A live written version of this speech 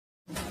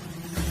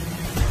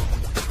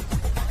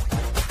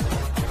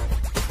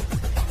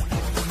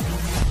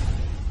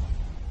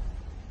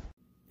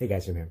Hey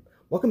guys, I'm here.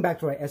 Welcome back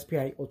to our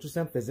SPI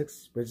Ultrasound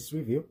Physics Registry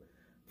Review.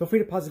 Feel free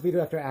to pause the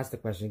video after I ask the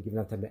question, give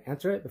enough time to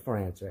answer it before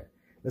I answer it.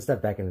 Let's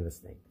dive back into this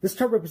thing. This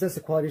chart represents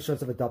the quality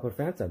assurance of a Doppler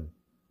phantom.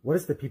 What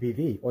is the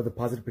PPV, or the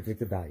positive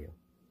predictive value?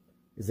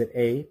 Is it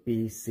A,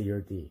 B, C,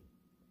 or D?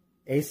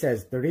 A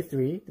says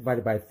 33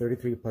 divided by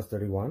 33 plus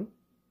 31.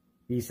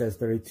 B says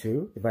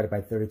 32 divided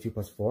by 32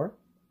 plus 4.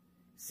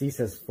 C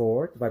says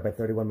 4 divided by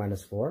 31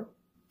 minus 4.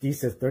 D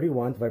says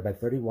 31 divided by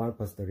 31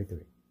 plus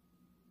 33.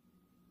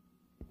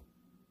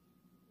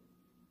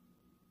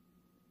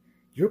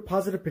 Your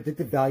positive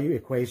predictive value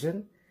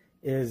equation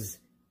is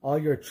all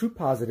your true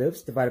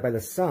positives divided by the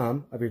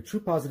sum of your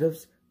true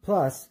positives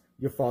plus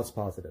your false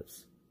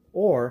positives,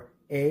 or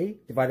A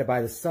divided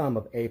by the sum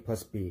of A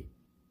plus B.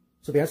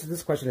 So the answer to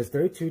this question is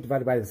 32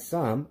 divided by the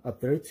sum of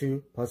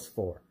 32 plus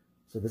 4.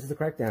 So this is the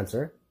correct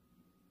answer.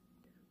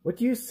 What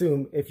do you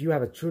assume if you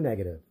have a true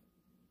negative?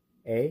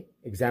 A,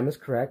 exam is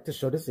correct to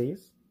show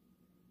disease.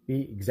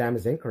 B, exam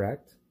is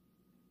incorrect.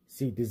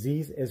 C,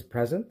 disease is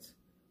present.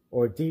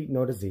 Or D,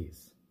 no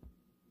disease.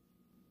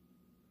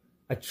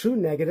 A true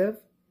negative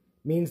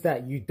means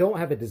that you don't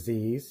have a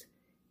disease,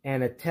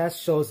 and a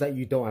test shows that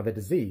you don't have a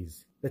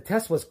disease. The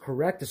test was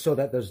correct to show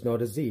that there's no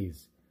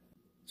disease.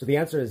 So the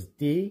answer is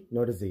D,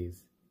 no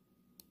disease.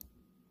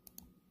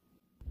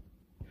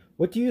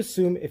 What do you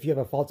assume if you have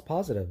a false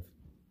positive?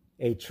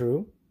 A,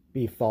 true.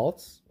 B,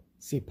 false.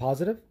 C,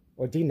 positive.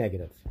 Or D,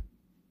 negative.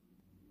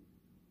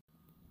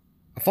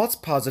 A false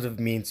positive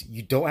means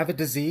you don't have a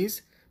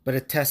disease, but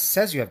a test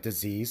says you have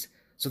disease,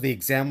 so the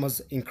exam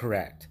was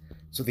incorrect.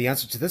 So the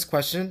answer to this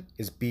question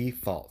is B,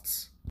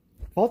 false.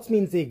 False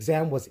means the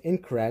exam was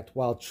incorrect,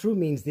 while true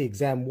means the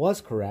exam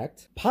was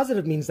correct.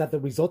 Positive means that the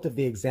result of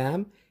the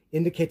exam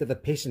indicate that the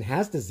patient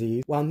has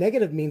disease, while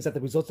negative means that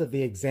the results of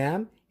the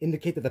exam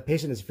indicate that the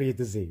patient is free of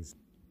disease.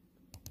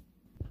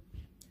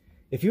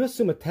 If you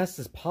assume a test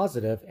is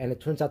positive and it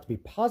turns out to be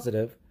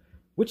positive,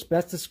 which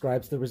best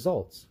describes the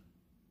results?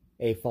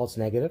 A, false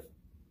negative.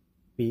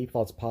 B,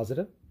 false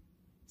positive.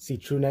 C,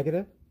 true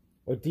negative.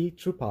 Or D,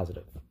 true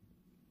positive.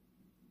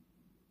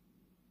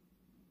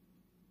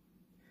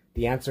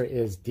 The answer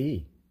is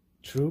D,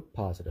 true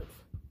positive.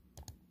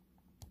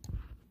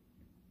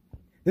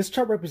 This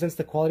chart represents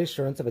the quality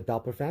assurance of a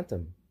Doppler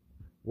phantom.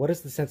 What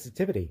is the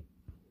sensitivity?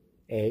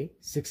 A,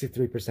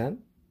 63%,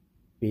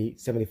 B,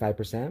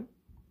 75%,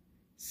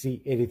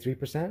 C,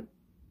 83%,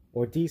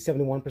 or D,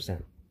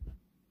 71%?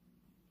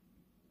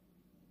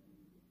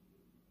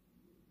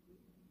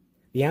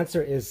 The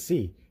answer is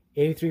C,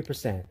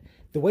 83%.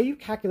 The way you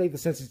calculate the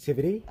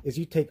sensitivity is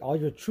you take all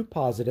your true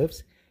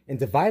positives and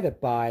divide it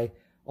by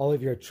all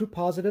of your true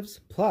positives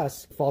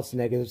plus false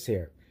negatives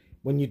here.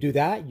 When you do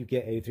that, you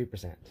get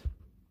 83%.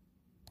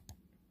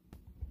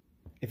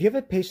 If you have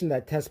a patient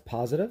that tests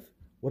positive,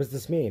 what does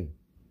this mean?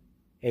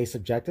 A,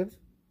 subjective,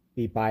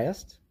 B,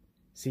 biased,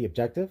 C,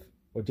 objective,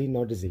 or D,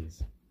 no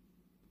disease?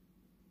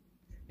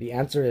 The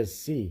answer is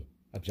C,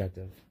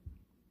 objective.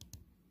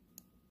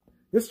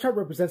 This chart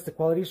represents the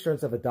quality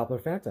assurance of a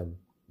Doppler phantom.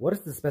 What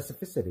is the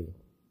specificity?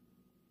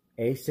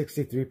 A,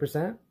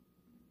 63%,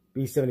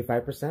 B,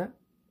 75%,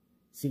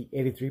 C,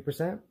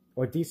 83%,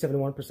 or D,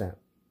 71%?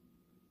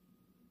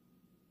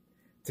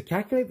 To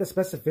calculate the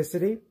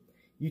specificity,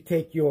 you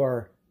take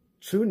your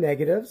true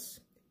negatives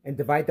and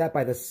divide that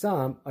by the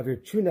sum of your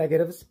true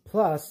negatives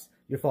plus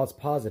your false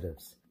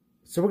positives.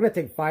 So we're going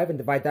to take 5 and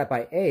divide that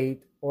by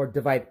 8, or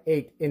divide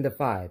 8 into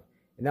 5.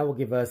 And that will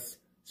give us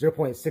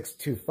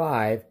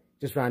 0.625.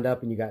 Just round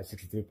up and you got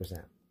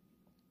 63%.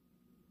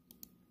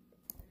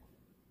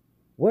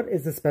 What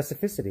is the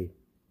specificity?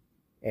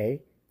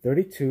 A,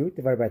 32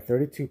 divided by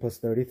 32 plus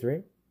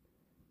 33.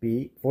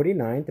 B,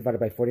 49 divided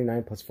by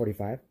 49 plus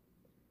 45.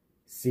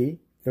 C,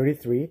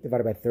 33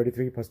 divided by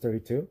 33 plus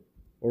 32.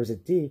 Or is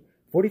it D,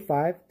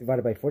 45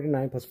 divided by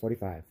 49 plus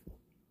 45?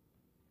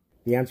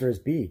 The answer is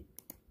B,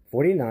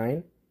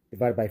 49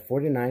 divided by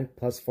 49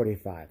 plus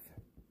 45.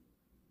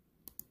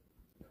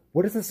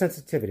 What is the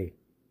sensitivity?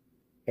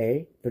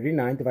 A,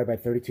 39 divided by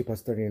 32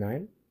 plus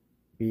 39.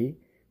 B,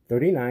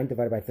 39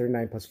 divided by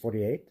 39 plus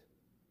 48.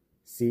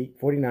 C,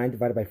 49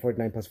 divided by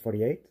 49 plus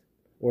 48.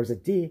 Or is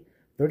it D,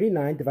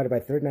 39 divided by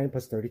 39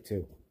 plus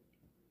 32?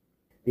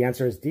 The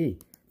answer is D,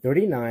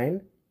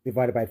 39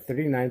 divided by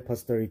 39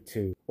 plus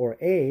 32. Or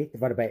A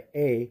divided by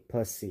A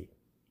plus C.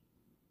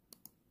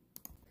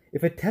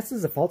 If a test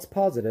is a false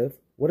positive,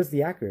 what is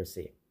the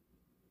accuracy?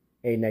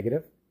 A,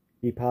 negative,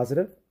 B,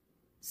 positive,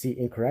 C,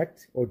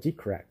 incorrect, or D,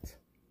 correct?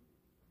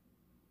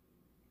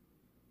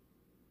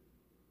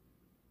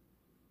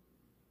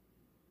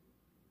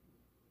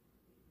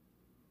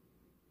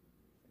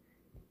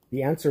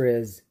 The answer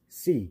is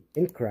C,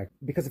 incorrect,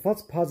 because a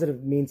false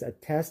positive means a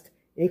test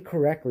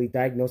incorrectly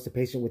diagnosed a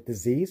patient with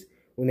disease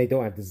when they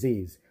don't have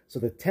disease. So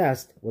the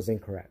test was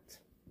incorrect.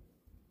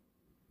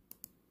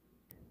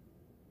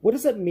 What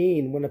does it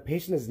mean when a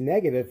patient is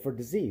negative for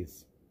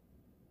disease?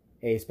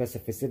 A,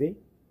 specificity,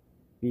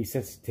 B,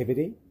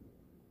 sensitivity,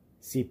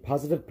 C,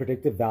 positive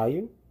predictive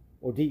value,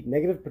 or D,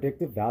 negative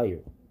predictive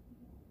value?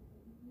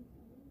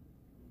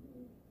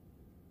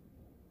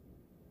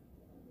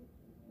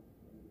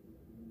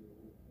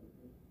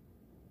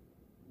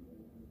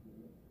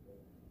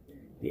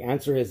 The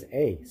answer is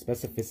A,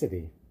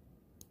 specificity.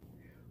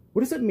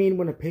 What does it mean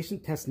when a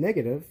patient tests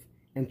negative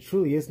and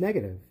truly is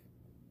negative?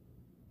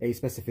 A,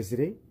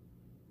 specificity,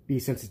 B,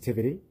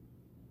 sensitivity,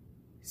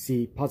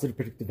 C, positive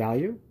predictive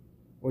value,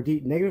 or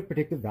D, negative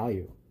predictive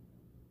value?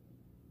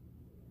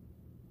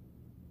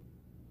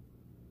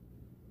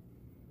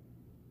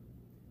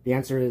 The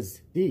answer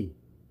is D,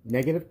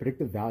 negative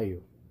predictive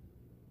value.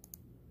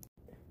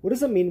 What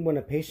does it mean when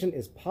a patient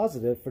is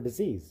positive for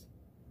disease?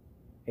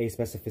 A,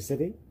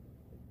 specificity,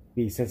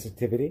 B,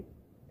 sensitivity,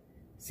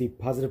 C,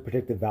 positive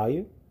predictive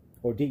value,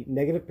 or D,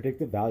 negative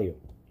predictive value?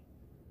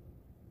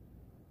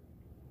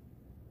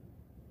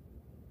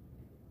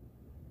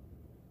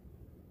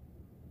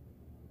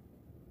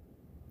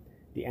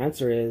 The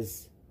answer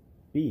is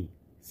B,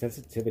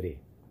 sensitivity.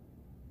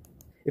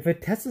 If a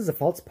test is a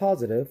false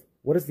positive,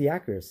 what is the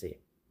accuracy?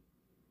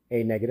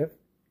 A, negative,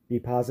 B,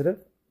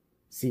 positive,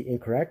 C,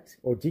 incorrect,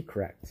 or D,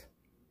 correct?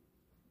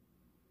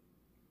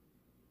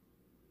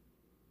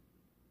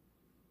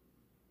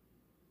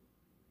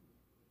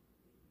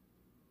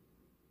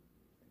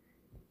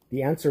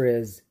 The answer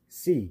is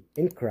C,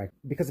 incorrect,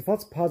 because a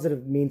false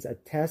positive means a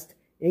test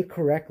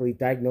incorrectly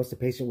diagnosed a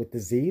patient with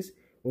disease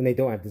when they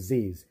don't have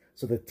disease,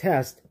 so the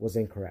test was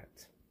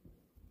incorrect.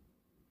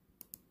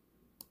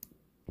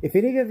 If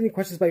any of you have any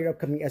questions about your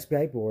upcoming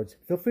SBI boards,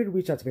 feel free to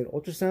reach out to me at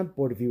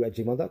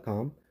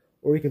ultrasoundboardreview@gmail.com,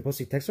 or you can post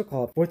a text or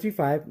call at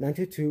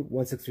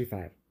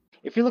 435-922-1635.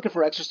 If you're looking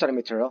for extra study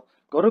material,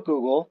 go to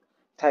Google,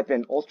 type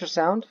in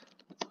ultrasound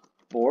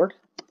board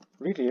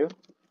review,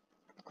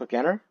 click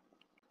enter,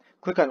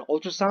 click on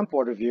ultrasound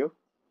board review,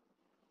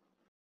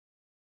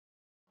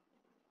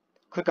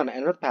 click on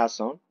enter the pass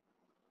zone,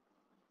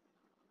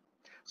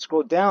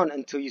 scroll down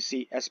until you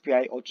see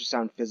SPI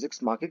ultrasound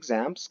physics mock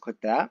exams, click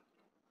that.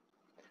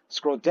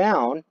 Scroll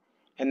down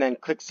and then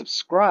click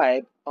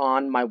subscribe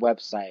on my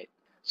website.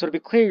 So to be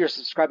clear, you're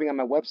subscribing on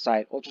my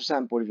website,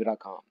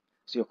 ultrasoundboardreview.com.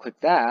 So you'll click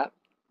that,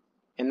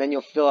 and then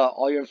you'll fill out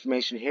all your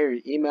information here,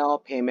 your email,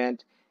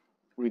 payment,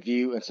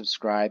 review, and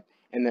subscribe.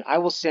 And then I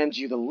will send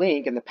you the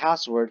link and the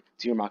password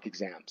to your mock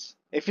exams.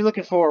 If you're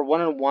looking for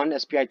one-on-one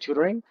SPI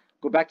tutoring,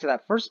 go back to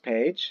that first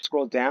page,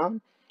 scroll down,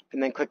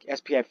 and then click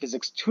SPI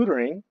Physics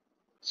Tutoring.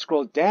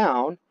 Scroll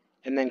down,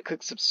 and then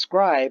click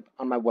subscribe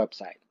on my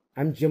website.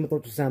 I'm Jim with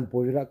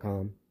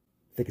ultrasoundboardreview.com.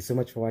 Thank you so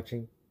much for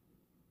watching.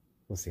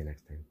 We'll see you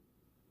next time.